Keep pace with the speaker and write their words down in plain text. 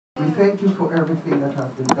We thank you for everything that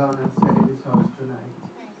has been done and said in this house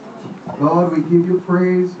tonight. Lord, we give you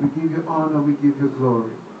praise, we give you honor, we give you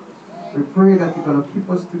glory. We pray that you're going to keep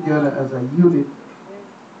us together as a unit.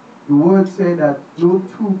 The word said that no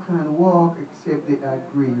two can walk except they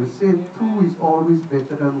agree. You said two is always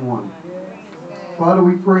better than one. Father,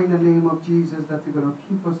 we pray in the name of Jesus that you're going to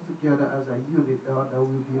keep us together as a unit, Lord, that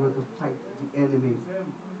we'll be able to fight the enemy.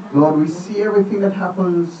 Lord, we see everything that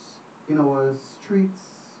happens in our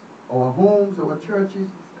streets, our homes, our churches.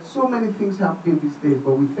 So many things happen these days,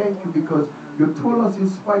 but we thank you because you told us in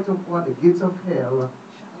spite of what, the gates of hell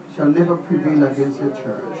shall never prevail against your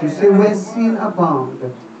church. You say where sin abound,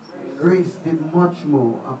 grace did much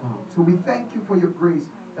more abound. So we thank you for your grace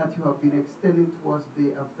that you have been extending to us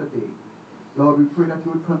day after day. Lord, we pray that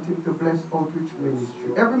you would continue to bless Outreach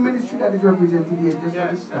Ministry. Every ministry that is represented here just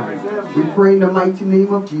at this time. We pray in the mighty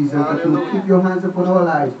name of Jesus that you will keep your hands upon our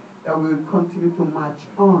lives, that we will continue to march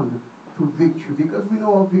on to victory. Because we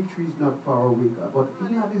know our victory is not far away, God. But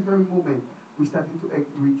even at this very moment, we're starting to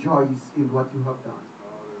rejoice in what you have done.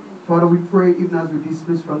 Father, we pray even as we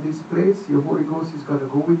dismiss from this place, your Holy Ghost is going to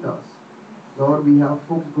go with us. Lord, we have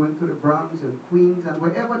folks going to the Bronx and Queens and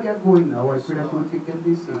wherever they are going now. I pray that you will take them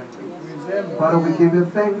this safely. Father, we give you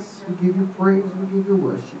thanks, we give you praise, we give you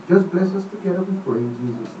worship. Just bless us together, we pray in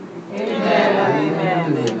Jesus' name.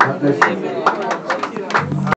 Amen. Amen. God bless you.